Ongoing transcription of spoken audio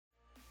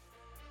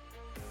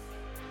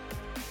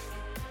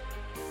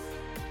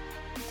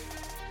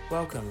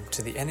Welcome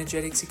to the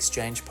Energetics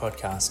Exchange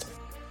podcast,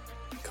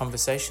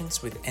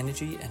 conversations with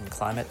energy and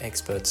climate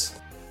experts.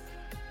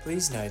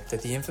 Please note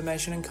that the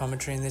information and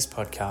commentary in this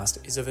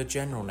podcast is of a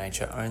general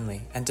nature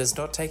only and does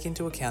not take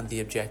into account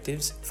the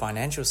objectives,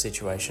 financial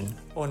situation,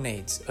 or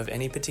needs of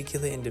any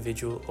particular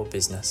individual or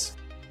business.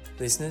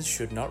 Listeners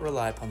should not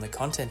rely upon the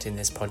content in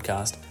this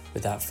podcast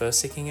without first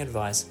seeking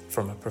advice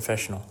from a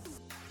professional.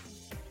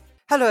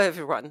 Hello,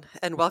 everyone,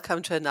 and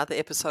welcome to another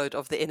episode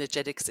of the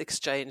Energetics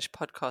Exchange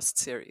podcast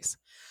series.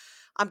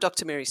 I'm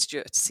Dr. Mary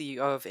Stewart, CEO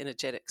of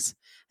Energetics,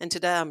 and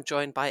today I'm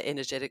joined by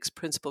Energetics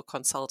Principal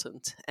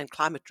Consultant and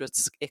Climate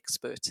Risk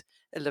Expert,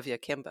 Olivia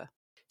Kemba.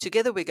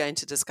 Together, we're going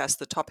to discuss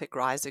the topic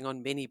rising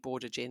on many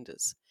board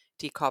agendas,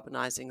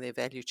 decarbonising their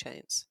value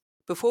chains.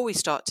 Before we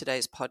start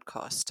today's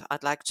podcast,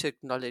 I'd like to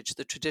acknowledge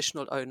the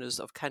traditional owners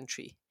of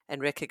country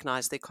and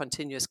recognise their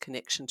continuous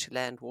connection to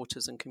land,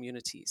 waters, and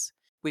communities.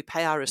 We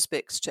pay our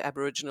respects to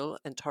Aboriginal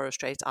and Torres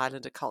Strait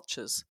Islander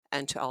cultures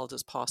and to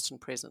elders past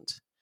and present.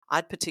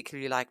 I'd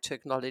particularly like to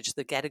acknowledge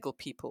the Gadigal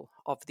people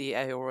of the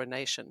Eora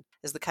Nation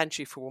as the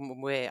country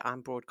from where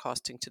I'm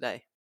broadcasting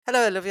today.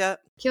 Hello, Olivia.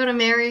 Kia ora,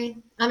 Mary.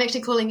 I'm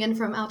actually calling in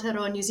from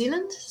Aotearoa, New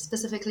Zealand,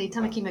 specifically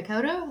Tamaki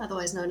Makaurau,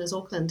 otherwise known as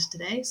Auckland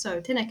today. So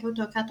tēnā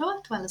koutou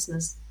katoa to our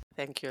listeners.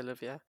 Thank you,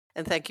 Olivia.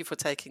 And thank you for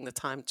taking the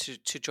time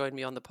to join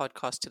me on the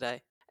podcast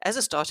today. As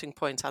a starting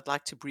point, I'd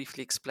like to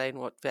briefly explain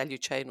what value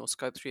chain or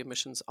Scope 3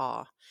 emissions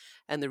are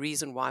and the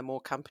reason why more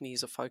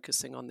companies are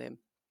focusing on them.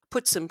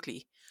 Put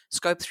simply,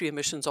 Scope 3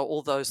 emissions are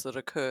all those that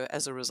occur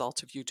as a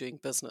result of you doing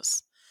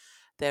business.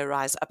 They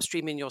arise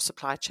upstream in your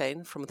supply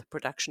chain from the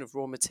production of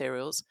raw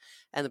materials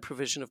and the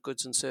provision of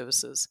goods and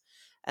services,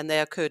 and they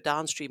occur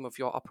downstream of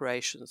your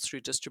operations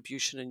through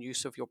distribution and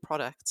use of your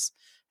products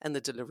and the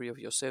delivery of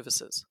your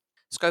services.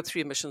 Scope 3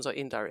 emissions are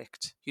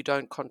indirect. You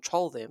don't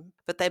control them,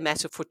 but they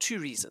matter for two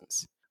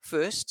reasons.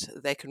 First,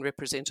 they can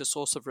represent a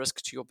source of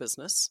risk to your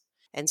business,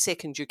 and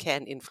second, you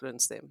can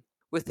influence them.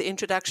 With the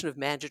introduction of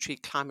mandatory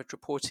climate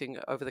reporting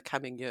over the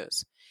coming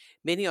years,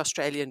 many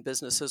Australian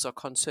businesses are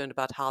concerned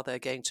about how they're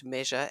going to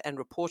measure and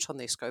report on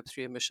their Scope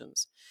 3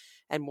 emissions,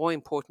 and more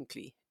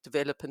importantly,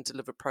 develop and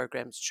deliver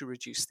programs to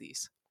reduce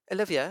these.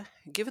 Olivia,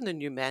 given the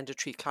new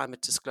mandatory climate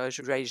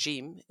disclosure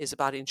regime is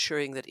about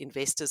ensuring that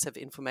investors have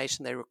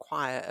information they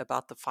require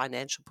about the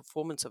financial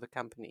performance of a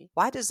company,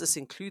 why does this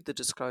include the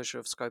disclosure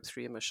of Scope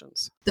 3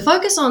 emissions? The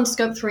focus on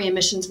Scope 3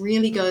 emissions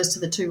really goes to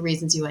the two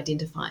reasons you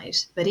identified,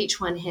 but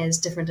each one has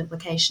different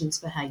implications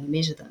for how you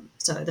measure them.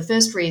 So the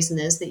first reason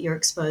is that you're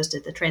exposed to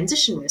the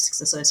transition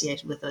risks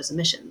associated with those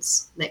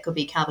emissions. That could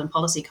be carbon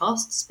policy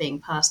costs being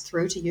passed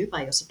through to you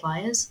by your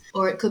suppliers,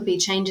 or it could be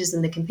changes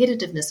in the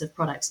competitiveness of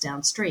products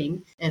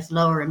downstream if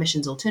lower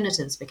emissions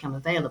alternatives become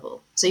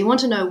available. So you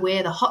want to know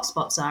where the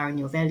hotspots are in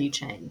your value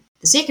chain.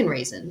 The second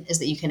reason is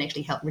that you can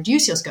actually help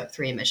reduce your Scope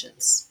 3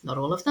 emissions. Not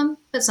all of them,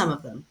 but some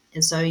of them.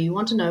 And so you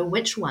want to know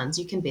which ones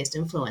you can best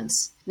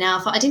influence. Now,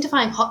 for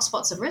identifying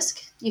hotspots of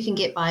risk, you can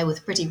get by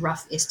with pretty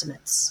rough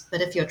estimates.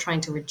 But if you're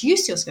trying to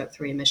reduce your Scope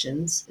 3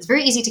 emissions, it's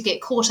very easy to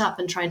get caught up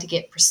in trying to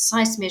get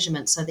precise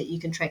measurements so that you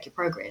can track your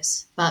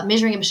progress. But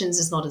measuring emissions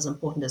is not as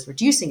important as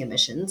reducing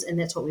emissions, and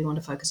that's what we want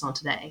to focus on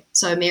today.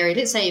 So, Mary,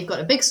 let's say you've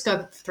got a big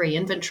Scope 3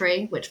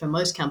 inventory, which for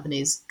most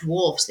companies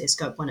dwarfs their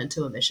Scope 1 and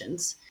 2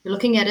 emissions. You're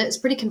looking at it, it's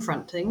pretty confronting.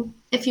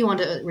 If you want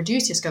to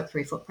reduce your Scope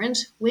 3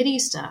 footprint, where do you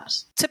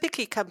start?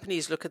 Typically,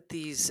 companies look at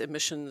these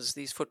emissions,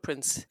 these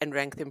footprints, and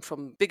rank them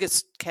from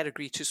biggest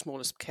category to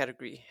smallest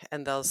category.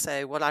 And they'll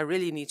say, well, I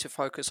really need to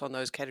focus on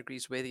those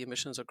categories where the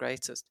emissions are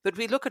greatest. But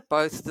we look at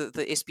both the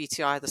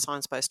SBTI, the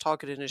Science-Based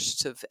Target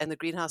Initiative, and the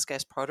Greenhouse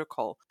Gas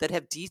Protocol that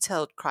have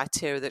detailed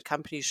criteria that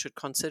companies should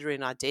consider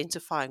in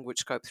identifying which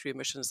Scope 3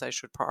 emissions they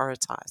should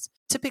prioritize.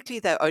 Typically,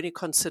 they only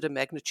consider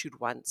magnitude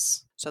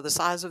once. So the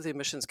size of the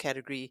emissions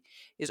category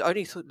is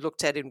only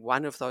looked at in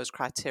one of those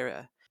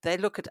criteria. They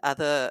look at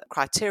other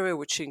criteria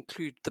which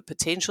include the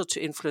potential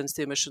to influence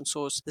the emission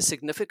source, the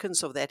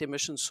significance of that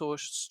emission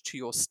source to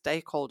your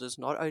stakeholders,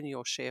 not only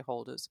your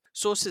shareholders,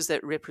 sources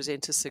that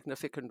represent a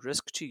significant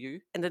risk to you.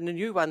 And then the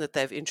new one that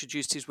they've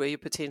introduced is where you're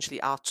potentially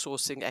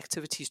outsourcing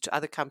activities to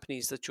other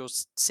companies that your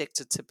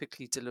sector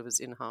typically delivers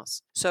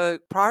in-house. So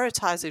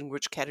prioritizing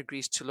which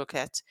categories to look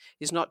at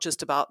is not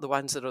just about the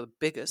ones that are the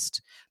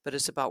biggest, but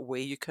it's about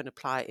where you can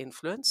apply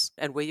influence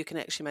and where you can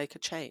actually make a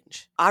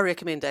change. Our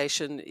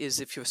recommendation is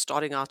if you're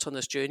starting out on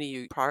this journey,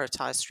 you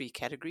prioritize 3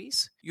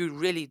 categories. You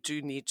really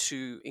do need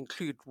to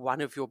include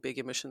one of your big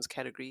emissions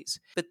categories,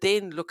 but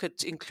then look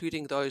at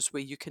including those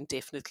where you can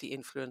definitely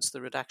influence the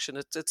reduction.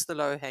 It's the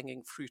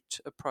low-hanging fruit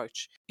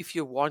approach. If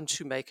you want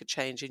to make a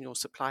change in your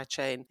supply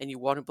chain and you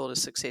want to build a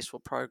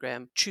successful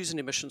program, choose an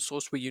emission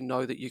source where you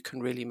know that you can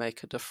really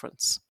make a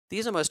difference.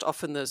 These are most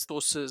often the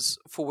sources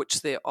for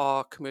which there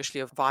are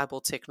commercially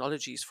viable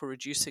technologies for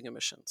reducing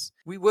emissions.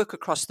 We work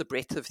across the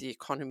breadth of the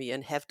economy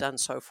and have done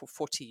so for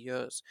 40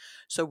 years.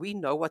 So we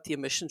know what the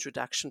emissions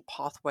reduction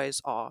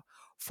pathways are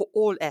for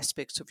all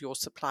aspects of your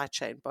supply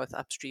chain, both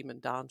upstream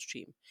and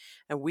downstream.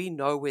 And we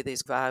know where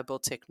there's viable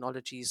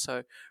technologies,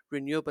 so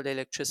renewable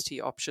electricity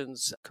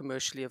options,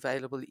 commercially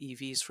available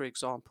EVs, for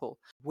example.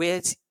 Where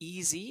it's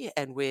easy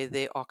and where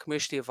there are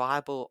commercially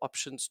viable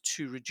options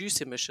to reduce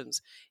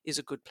emissions is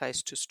a good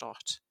place to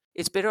start.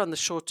 It's better on the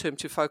short term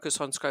to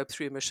focus on Scope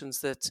 3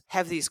 emissions that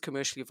have these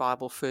commercially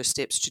viable first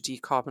steps to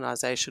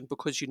decarbonisation,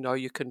 because you know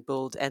you can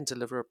build and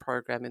deliver a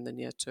program in the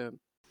near term.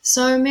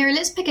 So, Mary,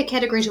 let's pick a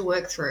category to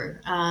work through.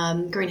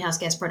 Greenhouse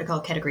Gas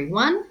Protocol Category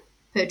 1,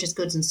 purchased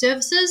goods and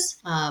services.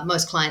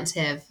 Most clients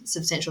have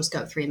substantial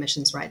Scope 3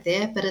 emissions right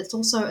there, but it's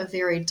also a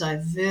very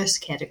diverse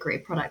category.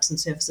 Products and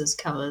services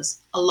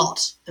covers a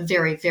lot of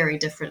very, very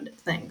different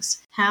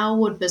things. How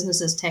would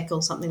businesses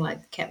tackle something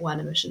like Cat 1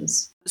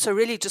 emissions? So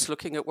really just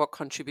looking at what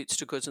contributes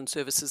to goods and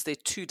services, they're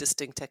two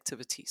distinct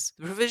activities.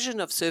 The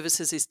provision of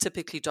services is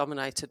typically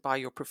dominated by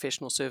your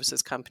professional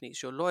services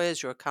companies, your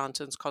lawyers, your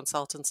accountants,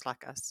 consultants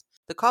like us.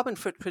 The carbon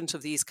footprint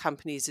of these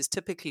companies is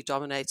typically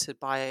dominated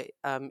by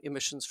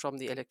emissions from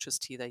the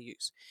electricity they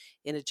use.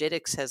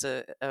 Energetics has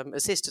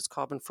assessed its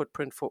carbon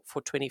footprint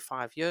for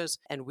 25 years,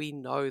 and we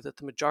know that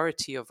the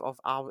majority of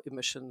our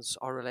emissions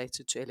are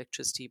related to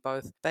electricity,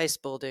 both base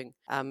building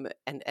and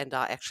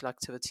our actual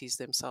activities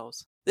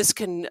themselves. This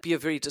can be a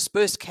very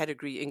dispersed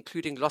category,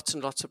 including lots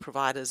and lots of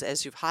providers,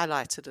 as you've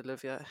highlighted,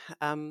 Olivia.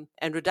 And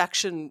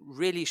reduction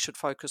really should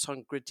focus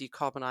on grid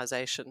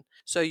decarbonisation.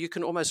 So you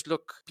can almost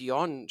look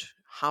beyond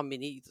how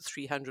many the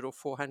 300 or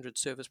 400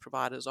 service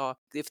providers are.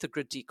 If the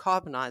grid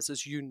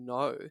decarbonises, you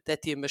know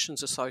that the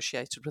emissions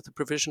associated with the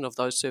provision of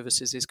those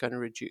services is going to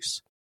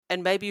reduce.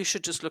 And maybe you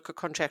should just look at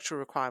contractual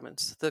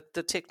requirements. The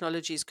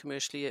technology is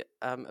commercially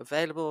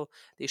available.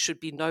 There should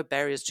be no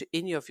barriers to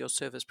any of your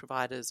service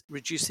providers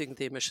reducing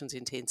the emissions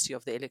intensity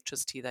of the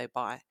electricity they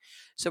buy.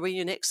 So when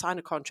you next sign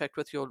a contract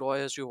with your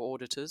lawyers, your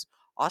auditors,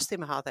 ask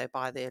them how they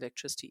buy their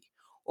electricity,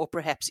 or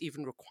perhaps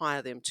even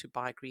require them to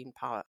buy green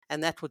power.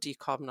 And that will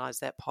decarbonize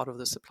that part of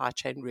the supply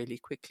chain really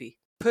quickly.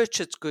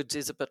 Purchased goods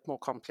is a bit more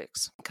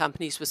complex.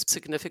 Companies with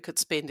significant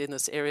spend in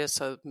this area,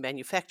 so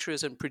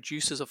manufacturers and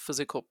producers of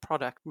physical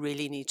product,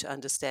 really need to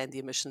understand the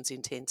emissions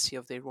intensity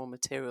of their raw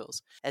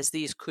materials, as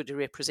these could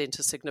represent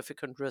a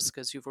significant risk,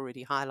 as you've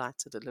already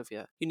highlighted,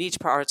 Olivia. You need to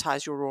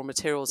prioritize your raw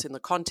materials in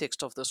the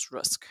context of this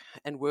risk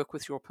and work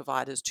with your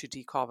providers to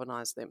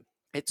decarbonize them.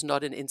 It's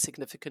not an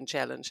insignificant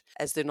challenge,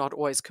 as they're not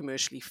always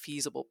commercially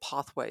feasible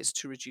pathways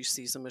to reduce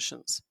these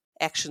emissions.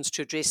 Actions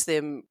to address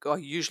them are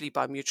usually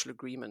by mutual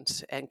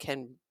agreement and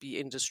can be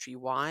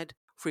industry-wide.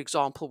 For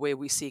example, where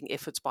we're seeing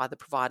efforts by the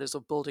providers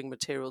of building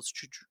materials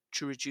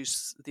to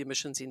reduce the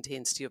emissions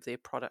intensity of their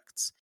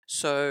products.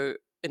 So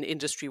an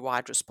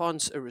industry-wide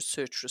response, a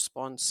research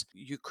response,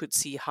 you could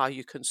see how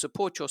you can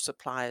support your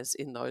suppliers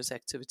in those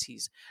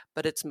activities.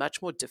 But it's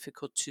much more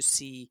difficult to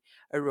see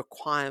a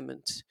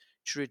requirement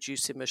to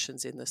reduce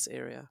emissions in this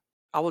area.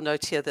 I will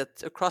note here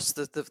that across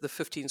the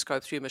 15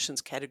 Scope 3 emissions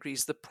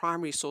categories, the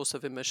primary source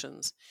of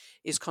emissions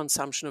is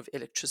consumption of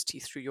electricity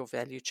through your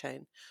value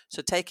chain.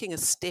 So taking a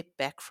step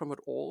back from it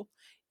all,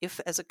 if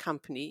as a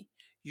company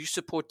you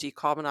support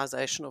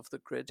decarbonisation of the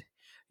grid,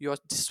 you're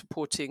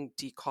supporting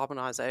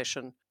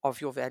decarbonisation of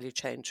your value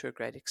chain to a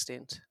great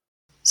extent.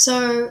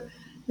 So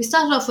we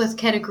started off with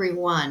Category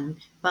 1,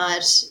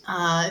 but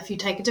if you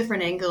take a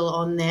different angle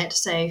on that,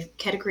 say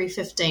Category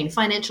 15,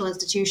 financial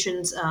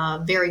institutions are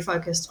very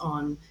focused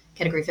on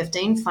Category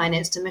 15,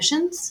 financed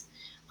emissions,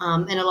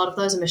 and a lot of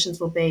those emissions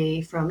will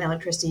be from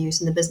electricity use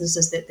in the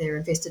businesses that they're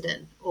invested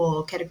in.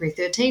 Or Category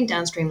 13,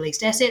 downstream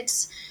leased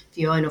assets. If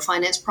you own or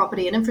finance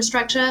property and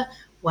infrastructure,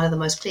 one of the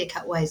most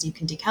clear-cut ways you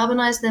can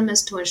decarbonise them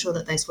is to ensure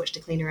that they switch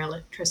to cleaner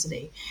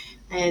electricity.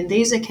 And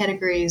these are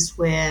categories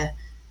where,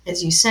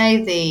 as you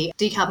say, the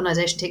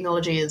decarbonisation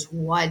technology is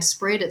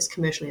widespread, it's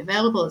commercially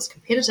available, it's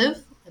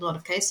competitive in a lot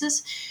of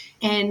cases,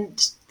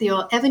 and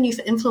your avenue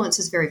for influence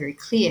is very, very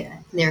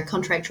clear. And there are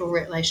contractual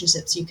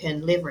relationships you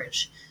can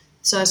leverage.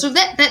 So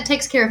that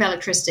takes care of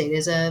electricity.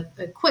 There's a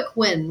quick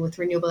win with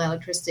renewable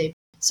electricity.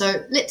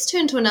 So let's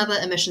turn to another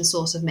emission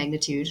source of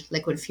magnitude,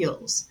 liquid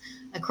fuels.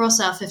 Across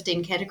our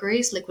 15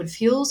 categories, liquid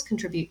fuels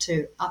contribute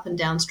to up and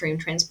downstream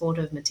transport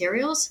of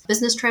materials,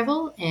 business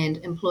travel, and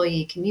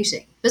employee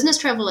commuting. Business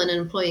travel and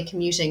employee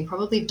commuting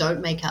probably don't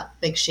make up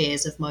big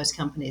shares of most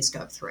companies'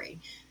 Scope 3.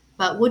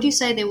 But would you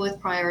say they're worth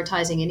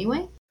prioritising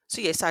anyway? So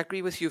yes, I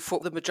agree with you.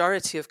 For the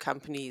majority of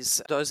companies,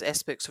 those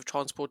aspects of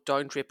transport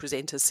don't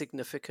represent as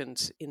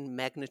significant in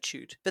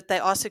magnitude, but they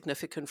are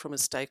significant from a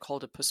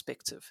stakeholder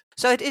perspective.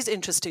 So it is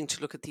interesting to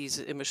look at these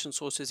emission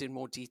sources in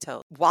more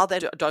detail. While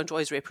they don't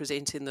always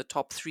represent in the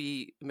top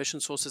 3 emission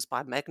sources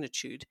by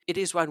magnitude, it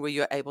is one where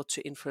you're able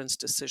to influence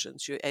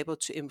decisions. You're able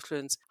to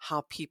influence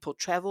how people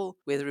travel,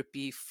 whether it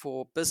be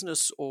for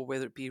business or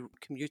whether it be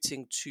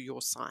commuting to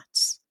your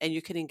sites. And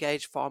you can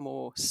engage far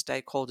more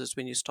stakeholders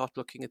when you start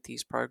looking at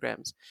these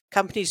programs.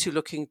 Companies who are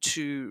looking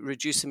to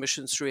reduce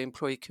emissions through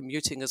employee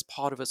commuting as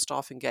part of a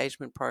staff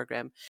engagement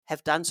program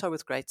have done so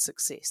with great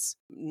success,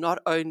 not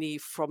only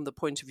from the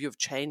point of view of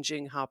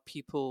changing how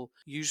people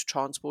use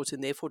transport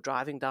and therefore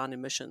driving down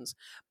emissions,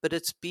 but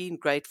it's been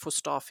great for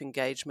staff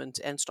engagement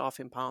and staff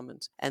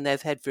empowerment, and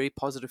they've had very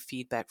positive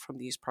feedback from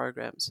these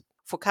programs.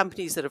 For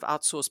companies that have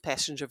outsourced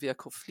passenger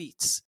vehicle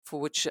fleets, for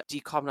which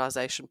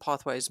decarbonisation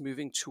pathway is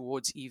moving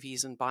towards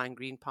EVs and buying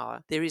green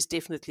power, there is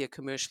definitely a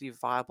commercially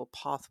viable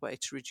pathway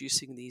to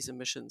reducing these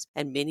emissions.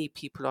 And many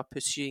people are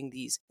pursuing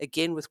these,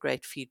 again, with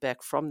great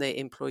feedback from their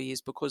employees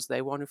because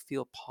they want to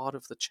feel part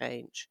of the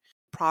change.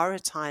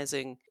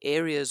 Prioritizing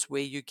areas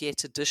where you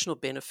get additional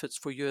benefits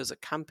for you as a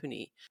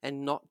company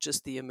and not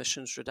just the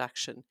emissions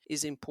reduction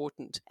is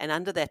important. And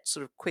under that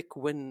sort of quick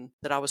win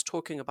that I was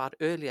talking about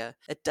earlier,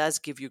 it does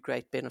give you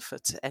great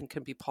benefits and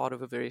can be part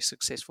of a very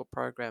successful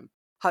program.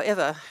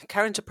 However,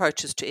 current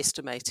approaches to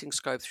estimating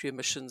Scope 3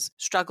 emissions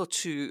struggle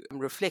to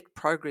reflect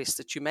progress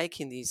that you make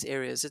in these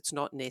areas. It's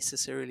not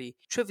necessarily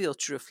trivial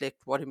to reflect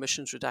what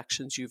emissions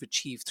reductions you've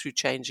achieved through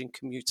changing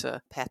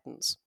commuter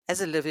patterns.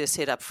 As Olivia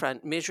said up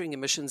front, measuring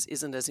emissions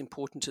isn't as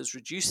important as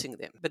reducing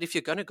them. But if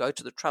you're going to go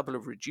to the trouble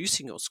of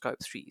reducing your Scope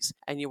 3s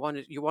and you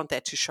want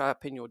that to show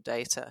up in your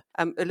data,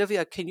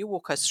 Olivia, can you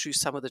walk us through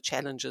some of the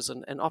challenges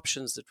and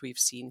options that we've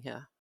seen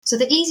here? So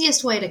the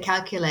easiest way to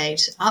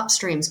calculate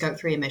upstream Scope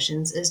 3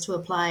 emissions is to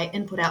apply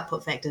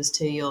input-output factors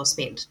to your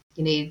spend.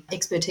 You need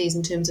expertise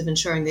in terms of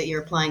ensuring that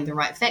you're applying the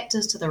right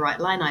factors to the right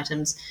line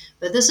items,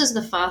 but this is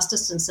the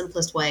fastest and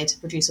simplest way to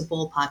produce a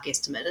ballpark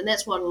estimate, and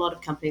that's what a lot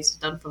of companies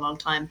have done for a long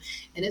time,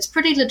 and it's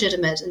pretty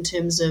legitimate in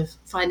terms of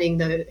finding,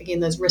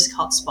 those risk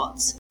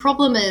hotspots.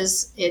 Problem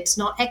is it's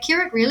not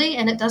accurate really,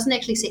 and it doesn't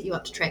actually set you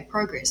up to track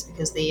progress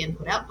because the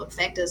input-output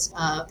factors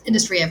are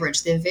industry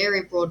average. They're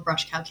very broad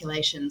brush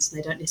calculations.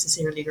 They don't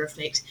necessarily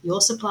reflect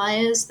your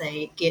suppliers.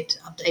 They get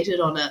updated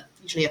on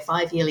usually a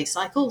 5-yearly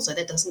cycle, so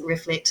that doesn't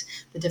reflect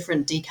the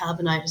different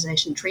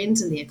decarbonisation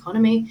trends in the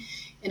economy.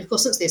 And of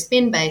course, since they're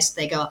spend-based,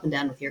 they go up and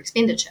down with your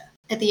expenditure.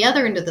 At the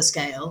other end of the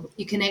scale,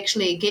 you can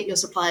actually get your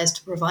suppliers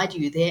to provide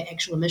you their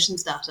actual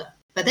emissions data.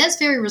 But that's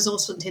very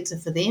resource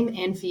intensive for them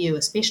and for you,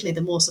 especially the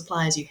more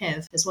suppliers you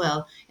have as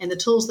well. And the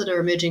tools that are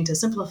emerging to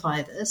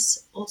simplify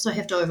this also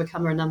have to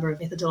overcome a number of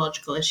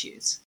methodological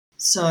issues.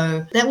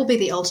 So that will be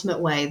the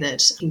ultimate way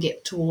that you can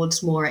get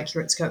towards more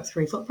accurate Scope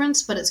 3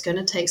 footprints, but it's going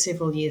to take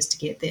several years to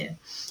get there.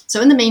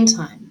 So in the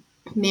meantime,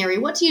 Mary,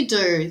 what do you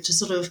do to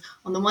sort of,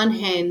 on the one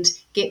hand,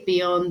 get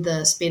beyond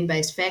the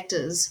spend-based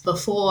factors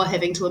before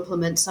having to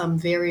implement some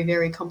very,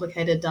 very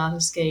complicated data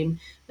scheme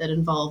that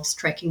involves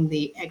tracking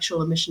the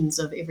actual emissions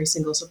of every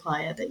single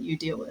supplier that you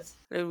deal with?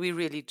 We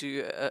really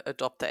do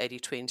adopt the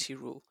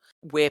 80-20 rule.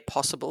 Where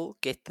possible,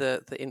 get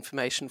the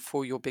information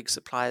for your big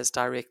suppliers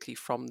directly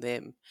from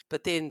them,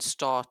 but then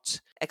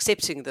start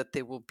accepting that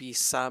there will be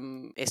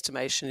some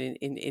estimation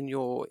in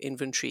your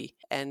inventory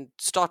and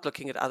start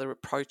looking at other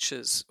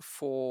approaches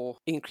for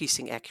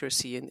increasing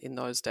accuracy in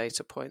those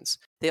data points.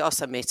 There are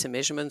some meta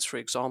measurements, for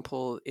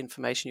example,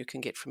 information you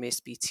can get from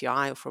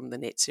SBTI or from the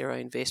Net Zero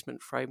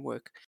Investment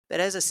Framework.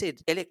 But as I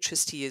said,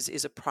 electricity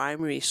is a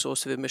primary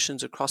source of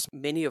emissions across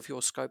many of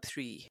your Scope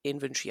 3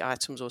 inventory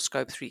items or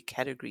Scope 3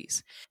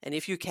 categories. And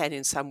if you can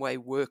in some way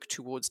work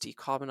towards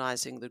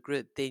decarbonising the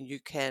grid, then you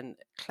can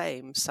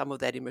claim some of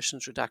that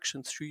emissions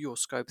reduction through your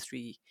Scope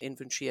 3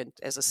 inventory. And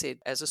as I said,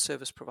 as a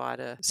service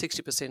provider,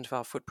 60% of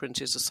our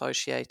footprint is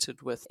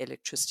associated with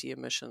electricity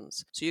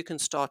emissions. So you can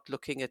start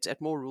looking at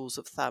more rules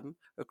of thumb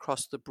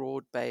across the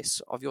broad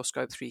base of your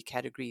Scope 3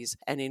 categories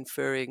and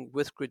inferring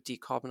with grid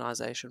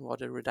decarbonisation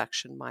what a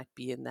reduction might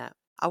be in that.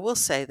 I will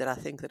say that I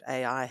think that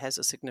AI has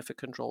a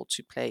significant role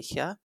to play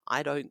here.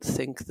 I don't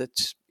think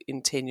that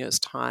in 10 years'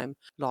 time,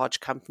 large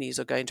companies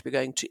are going to be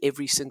going to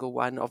every single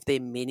one of their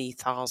many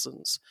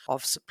thousands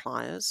of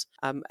suppliers.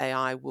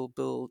 AI will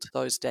build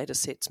those data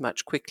sets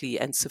much quickly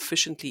and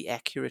sufficiently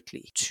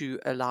accurately to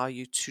allow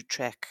you to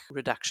track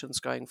reductions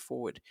going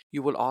forward.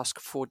 You will ask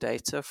for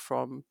data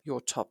from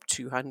your top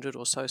 200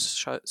 or so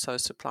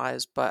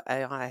suppliers, but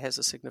AI has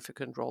a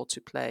significant role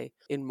to play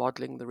in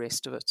modeling the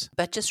rest of it.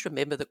 But just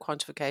remember that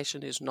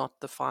quantification is not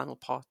the final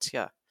part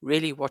here.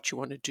 Really what you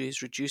want to do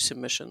is reduce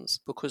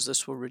emissions because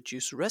this will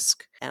reduce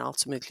risk and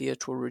ultimately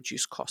it will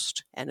reduce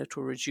cost and it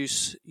will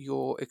reduce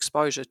your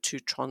exposure to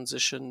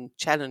transition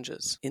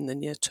challenges in the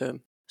near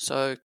term.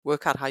 So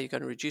work out how you're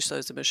going to reduce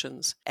those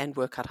emissions and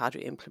work out how to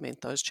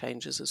implement those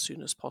changes as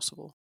soon as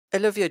possible.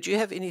 Olivia, do you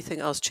have anything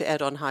else to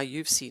add on how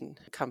you've seen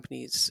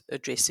companies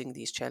addressing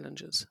these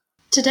challenges?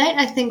 To date,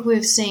 I think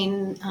we've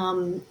seen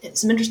some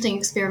interesting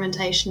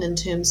experimentation in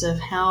terms of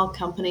how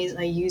companies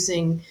are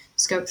using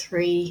Scope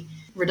 3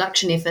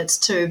 reduction efforts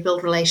to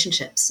build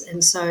relationships.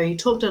 And so you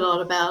talked a lot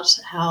about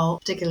how,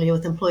 particularly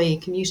with employee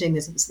commuting,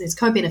 there's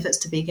co-benefits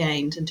to be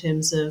gained in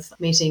terms of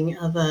meeting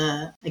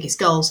other,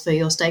 goals for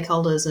your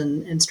stakeholders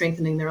and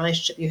strengthening the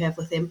relationship you have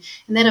with them.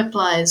 And that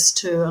applies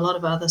to a lot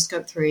of other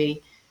Scope 3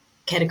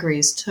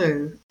 categories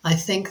too. I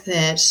think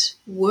that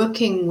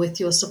working with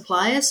your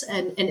suppliers,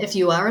 and if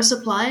you are a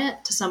supplier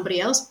to somebody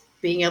else,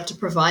 being able to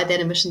provide that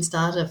emissions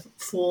data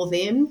for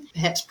them,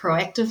 perhaps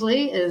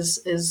proactively,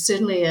 is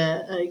certainly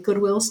a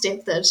goodwill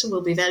step that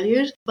will be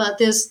valued. But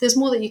there's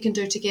more that you can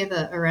do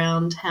together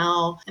around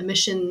how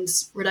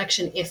emissions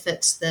reduction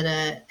efforts that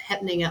are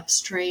happening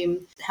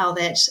upstream, how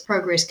that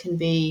progress can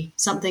be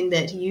something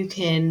that you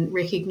can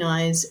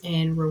recognise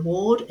and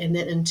reward, and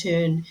that in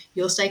turn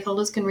your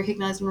stakeholders can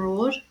recognise and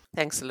reward.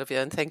 Thanks,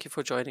 Olivia, and thank you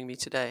for joining me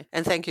today.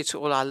 And thank you to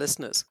all our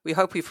listeners. We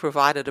hope we've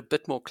provided a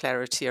bit more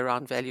clarity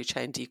around value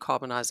chain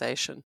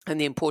decarbonisation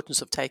and the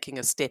importance of taking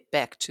a step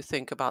back to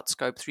think about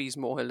Scope 3s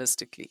more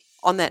holistically.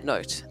 On that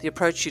note, the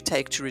approach you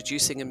take to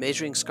reducing and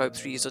measuring Scope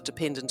 3s are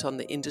dependent on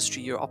the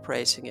industry you're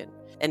operating in.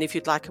 And if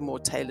you'd like a more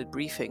tailored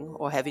briefing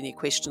or have any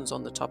questions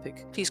on the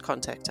topic, please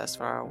contact us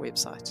via our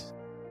website.